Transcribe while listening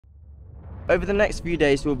over the next few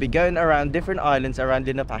days we'll be going around different islands around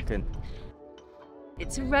Linapacan.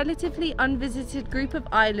 It's a relatively unvisited group of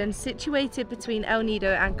islands situated between El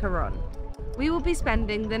Nido and Coron. We will be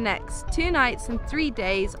spending the next 2 nights and 3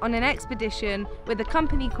 days on an expedition with a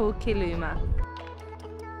company called Kiluma.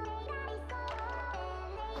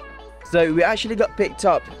 So we actually got picked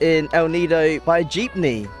up in El Nido by a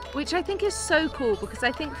jeepney. Which I think is so cool, because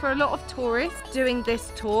I think for a lot of tourists doing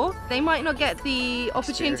this tour, they might not get the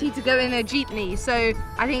opportunity to go in a jeepney. So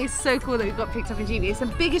I think it's so cool that we got picked up in jeepney. It's the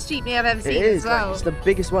biggest jeepney I've ever seen as well. Like, it's the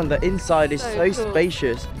biggest one. The inside is so cool.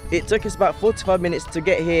 spacious. It took us about 45 minutes to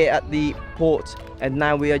get here at the port, and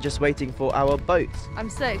now we are just waiting for our boat. I'm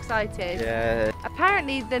so excited. Yeah.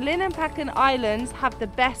 Apparently the Linapacan Islands have the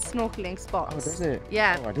best snorkeling spots. Oh, does it?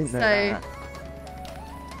 Yeah. Oh, I didn't know that.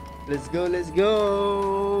 Let's go, let's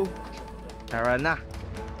go! Tara na!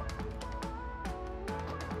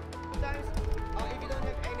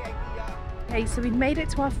 Okay, so we've made it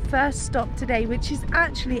to our first stop today, which is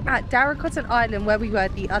actually at Linapacan Island where we were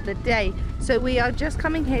the other day. So we are just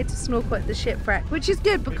coming here to snorkel at the shipwreck, which is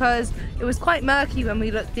good because it was quite murky when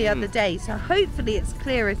we looked the other day. So hopefully it's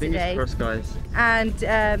clearer today. Fingers crossed, guys.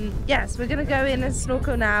 And yes, we're going to go in and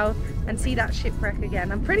snorkel now and see that shipwreck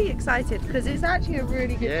again. I'm pretty excited because it's actually a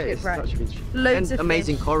really good shipwreck. It's such a good shipwreck. Loads and of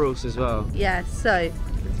amazing fish. corals as well. Yeah, so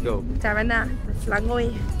let's go. Tara na, let's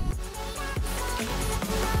langoy.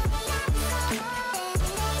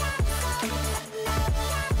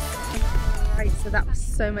 So that was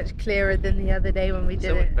so much clearer than the other day when we did it.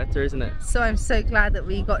 So much better, isn't it? So I'm so glad that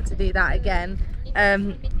we got to do that again.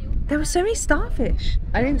 There were so many starfish.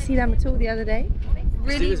 I didn't see them at all the other day.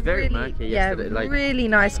 Really, it was very murky yesterday. Yeah, really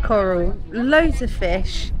nice coral, loads of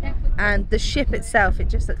fish, and the ship itself, it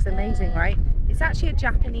just looks amazing, right? It's actually a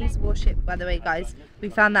Japanese warship, by the way, guys. We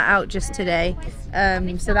found that out just today.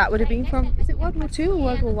 So that would have been from, is it World War II or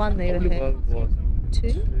World War I they were here? World War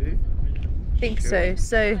II? I think so.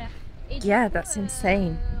 So yeah, that's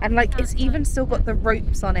insane. And like, it's even still got the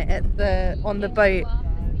ropes on it on the boat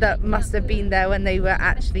that must have been there when they were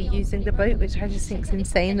actually using the boat, which I just think is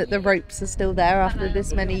insane that the ropes are still there after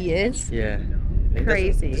this many years. Yeah.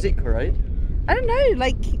 Crazy. Does it corrode? I don't know,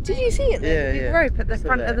 like, did you see it? The rope at the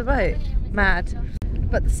front of the boat. Mad.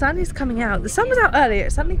 But the sun is coming out. The sun was out earlier,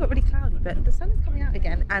 it suddenly got really cloudy, but the sun is coming out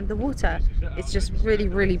again, and the water is just really,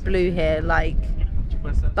 really blue here, like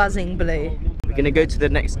buzzing blue. We're gonna go to the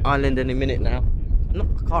next island in a minute now. I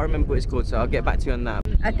can't remember what it's called, so I'll get back to you on that.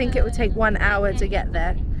 I think it would take 1 hour to get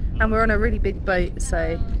there, and we're on a really big boat,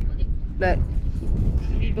 so look,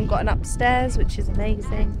 we've even got an upstairs, which is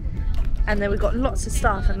amazing, and then we've got lots of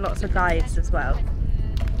staff and lots of guides as well.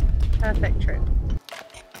 Perfect trip.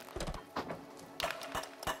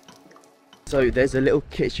 So there's a little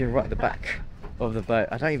kitchen right at the back of the boat.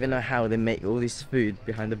 I don't even know how they make all this food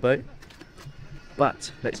behind the boat,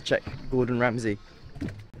 but let's check Gordon Ramsay.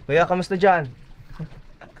 Kuya, kamusta dyan?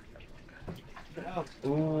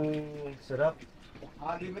 Ooh, sarap.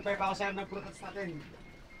 Libre tayo pa ako sa'yo ng prutas natin.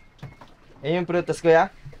 Yan yung prutas,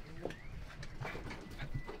 kuya?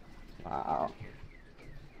 Wow.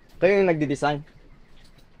 Kayo yung nagdi-design?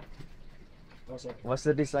 What's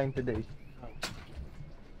the design today?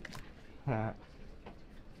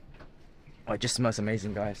 Oh, it just smells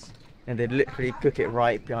amazing, guys. And they literally cook it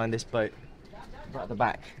right behind this boat, right at the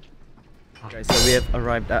back. Okay, so we have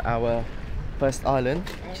arrived at our first island,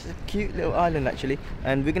 which is a cute little island actually,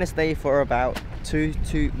 and we're gonna stay for about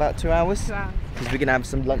about 2 hours, because we're gonna have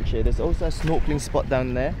some lunch here. There's also a snorkeling spot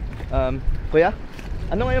down there. Kuya,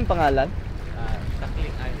 ano nga yung pangalan?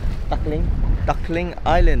 Duckling Island. Duckling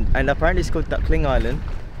Island, and apparently it's called Duckling Island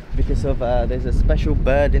because of there's a special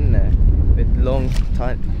bird in there with long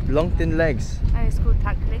thin legs. And it's called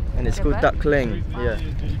duckling. And it's called duckling, yeah.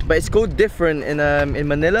 But it's called different in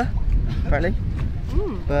Manila, apparently.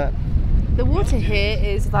 But the water here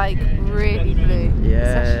is like really blue.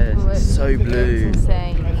 yeah, it's so blue. It's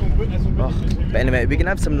insane. Oh. But anyway, we're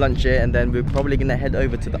gonna have some lunch here, and then we're probably gonna head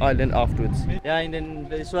over to the island afterwards. Yeah, and then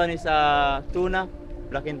this one is tuna,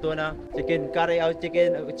 blackened tuna, chicken curry,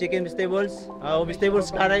 chicken vegetables,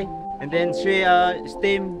 vegetables curry, and then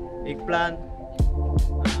steam, eggplant.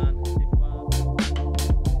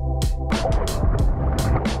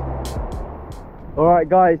 Alright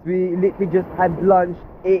guys, we literally just had lunch.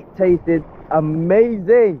 It tasted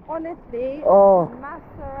amazing. Honestly, oh,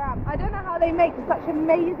 Master, I don't know how they make such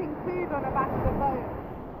amazing food on the back of the boat.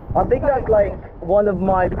 I think that's like one of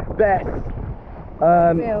my best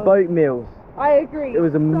boat meals. I agree. It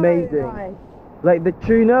was amazing. So nice. Like the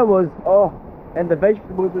tuna was and the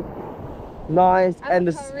vegetables was nice, and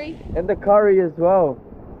the curry as well.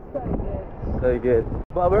 So good. So good.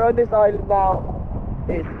 But we're on this island now.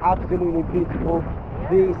 It's absolutely beautiful.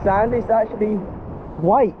 The sand is actually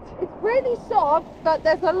white. It's really soft, but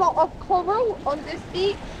there's a lot of coral on this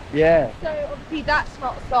beach. Yeah. So obviously that's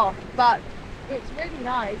not soft, but it's really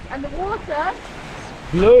nice. And the water,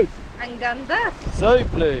 Blue. and ganda, So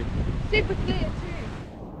blue. super clear too.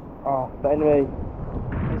 Oh, but anyway,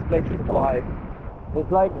 this place is alive.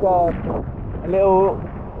 There's like a little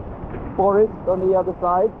forest on the other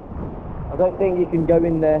side. I don't think you can go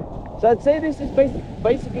in there. So I'd say this is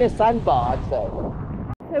basically a sandbar, I'd say.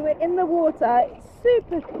 So we're in the water, it's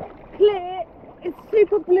super clear, it's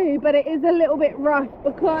super blue, but it is a little bit rough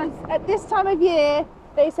because at this time of year,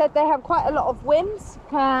 they said they have quite a lot of winds.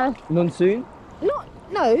 Monsoon?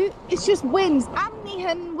 No, it's just winds,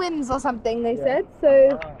 Amnihan winds or something they said,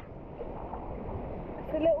 so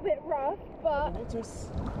it's a little bit rough, but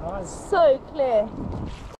so clear.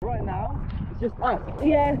 Right now, it's just us.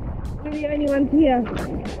 Yeah, we're the only ones here.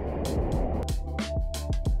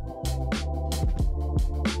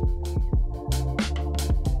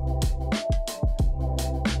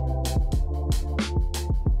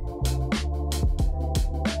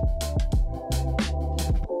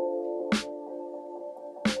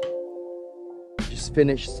 Just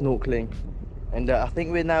finished snorkeling, and I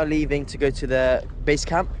think we're now leaving to go to the base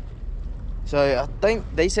camp. So I think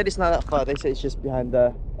they said it's not that far. They said it's just behind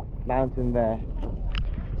the mountain there.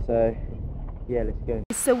 So yeah, let's go.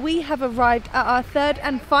 So we have arrived at our third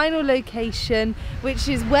and final location, which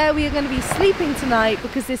is where we are going to be sleeping tonight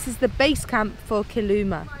because this is the base camp for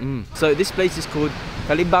Kiluma. So this place is called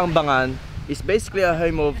Kalibangbangan. It's basically a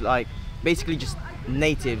home of like basically just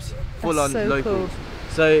natives, full-on so locals. cool.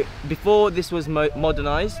 So before this was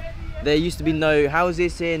modernized, there used to be no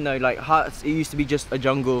houses here, no like huts. It used to be just a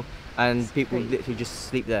jungle, and people literally just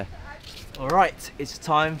sleep there. All right, it's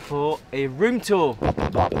time for a room tour.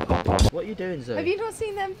 What are you doing, Zoe? Have you not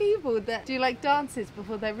seen them people that do like dances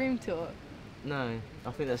before their room tour? No,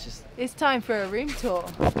 I think that's just... It's time for a room tour.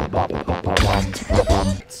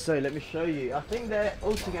 So let me show you. I think there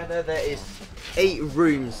altogether there is 8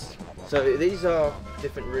 rooms. So these are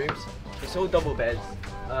different rooms. It's all double beds.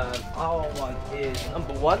 Our one is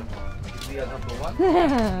number 1. We are number 1.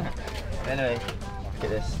 Anyway, look at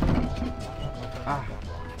this.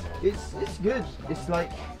 It's good. It's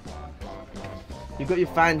like you've got your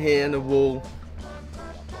fan here and the wall,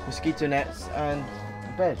 mosquito nets, and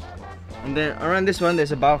a bed. And then around this one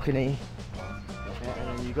there's a balcony. Okay,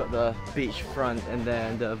 and then you've got the beach front, and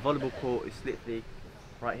then the volleyball court is literally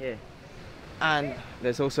right here. And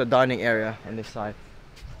there's also a dining area on this side.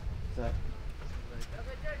 So look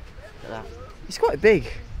at that. It's quite big.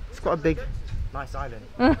 It's quite a big, nice island.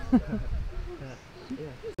 Yeah.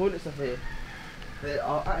 Toilets are here. There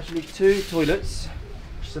are actually 2 toilets,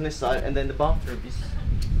 just on this side, and then the bathroom is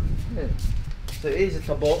here. So it is a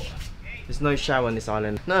tabok. There's no shower on this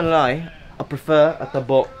island. Not gonna lie, I prefer a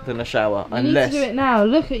tabok than a shower. You need to do it now.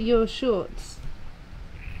 Look at your shorts.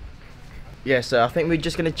 Yeah, so I think we're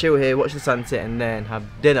just gonna chill here, watch the sunset, and then have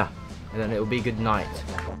dinner, and then it'll be good night.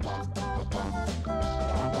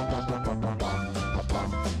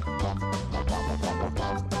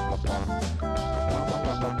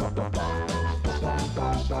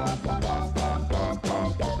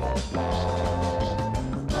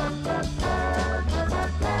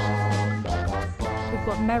 We've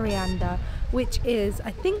got merienda, which is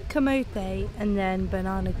I think camote and then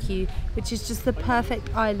banana Q, which is just the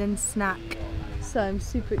perfect island snack. So I'm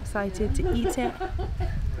super excited to eat it.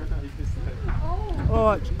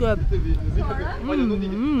 Oh, it's good.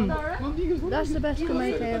 That's the best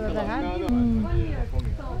camote I've ever had.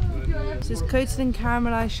 This is coated in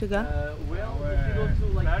caramelized sugar.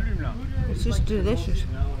 It's just delicious.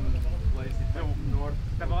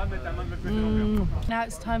 Now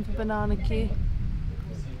it's time for banana Q.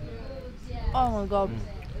 Oh my god,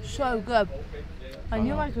 so good. I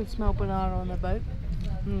knew I could smell banana on the boat.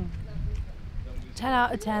 10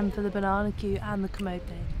 out of 10 for the banana Q and the camote.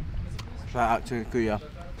 Shout out to Kuya,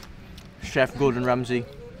 Chef Gordon Ramsay.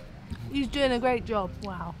 He's doing a great job,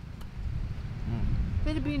 wow.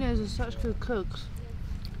 Filipinos are such good cooks.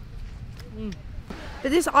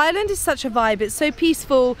 But this island is such a vibe, it's so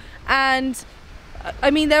peaceful, and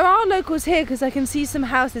I mean there are locals here because I can see some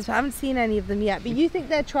houses, but I haven't seen any of them yet. But you think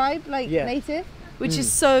they're tribe, like native? Which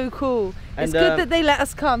is so cool. And it's good that they let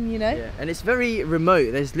us come, you know? Yeah, and it's very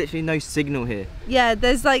remote. There's literally no signal here. Yeah,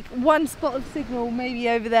 there's like one spot of signal maybe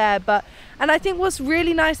over there, and I think what's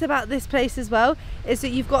really nice about this place as well is that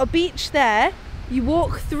you've got a beach there, you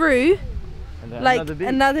walk through And like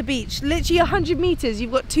another beach. Literally 100 meters,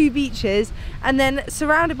 you've got 2 beaches, and then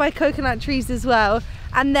surrounded by coconut trees as well.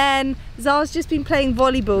 And then Zar's just been playing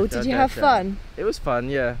volleyball. Did you have fun? It was fun,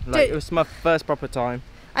 yeah. Like it was my first proper time.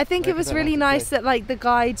 I think it was really nice that like the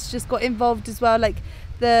guides just got involved as well. Like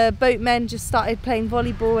the boatmen just started playing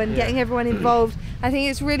volleyball and getting everyone involved. I think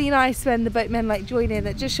it's really nice when the boatmen like join in.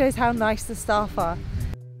 It just shows how nice the staff are.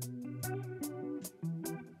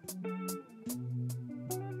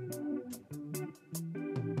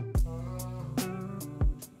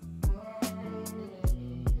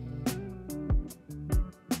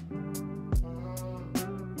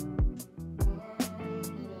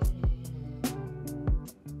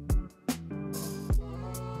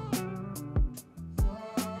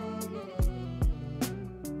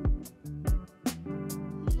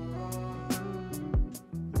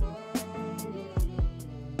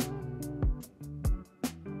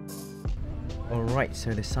 Alright,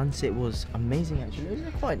 so the sunset was amazing actually. It was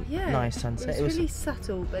a quite nice sunset. It was really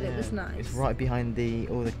subtle, but it was nice. It's right behind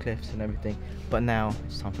all the cliffs and everything. But now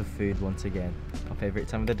it's time for food once again. Our favourite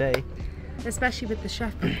time of the day. Especially with the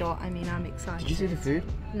chef we got. I mean, I'm excited. Did you see the food?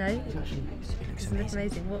 No. It looks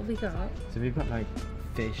amazing. What have we got? So we've got like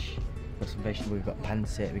fish, we've got some vegetables, we've got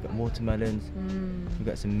pancit, we've got watermelons, we've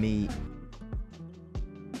got some meat.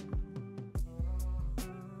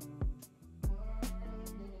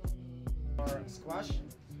 Squash,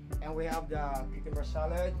 and we have the cucumber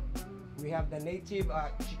salad. We have the native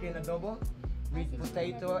chicken adobo with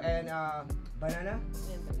potato and banana,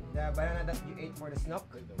 the banana that you ate for the snook,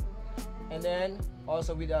 and then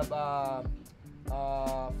also we have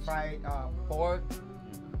fried pork,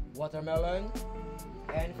 watermelon,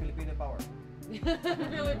 and Filipino power.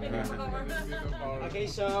 Okay,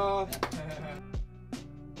 so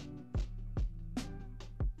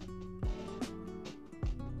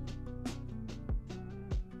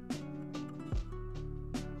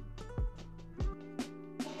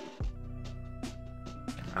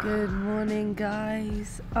Good morning,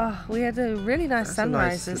 guys. Oh, we had a really nice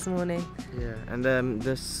sunrise this morning. Yeah, and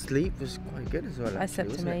the sleep was quite good as well. I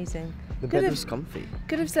slept amazing. The bed was comfy.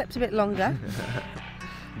 Could have slept a bit longer.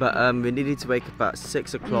 But we needed to wake up at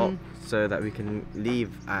 6 o'clock so that we can leave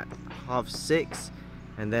at 6:30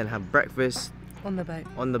 and then have breakfast on the boat.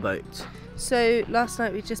 On the boat. So last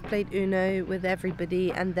night we just played Uno with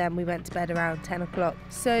everybody and then we went to bed around 10 o'clock.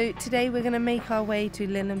 So today we're going to make our way to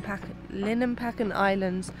Linapacan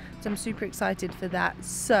Islands. So I'm super excited for that.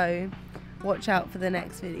 So watch out for the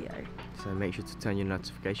next video. So make sure to turn your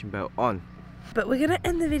notification bell on. But we're going to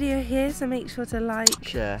end the video here, so make sure to like,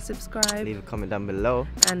 share, subscribe, leave a comment down below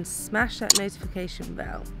and smash that notification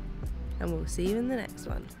bell. And we'll see you in the next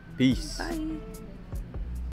one. Peace. Bye.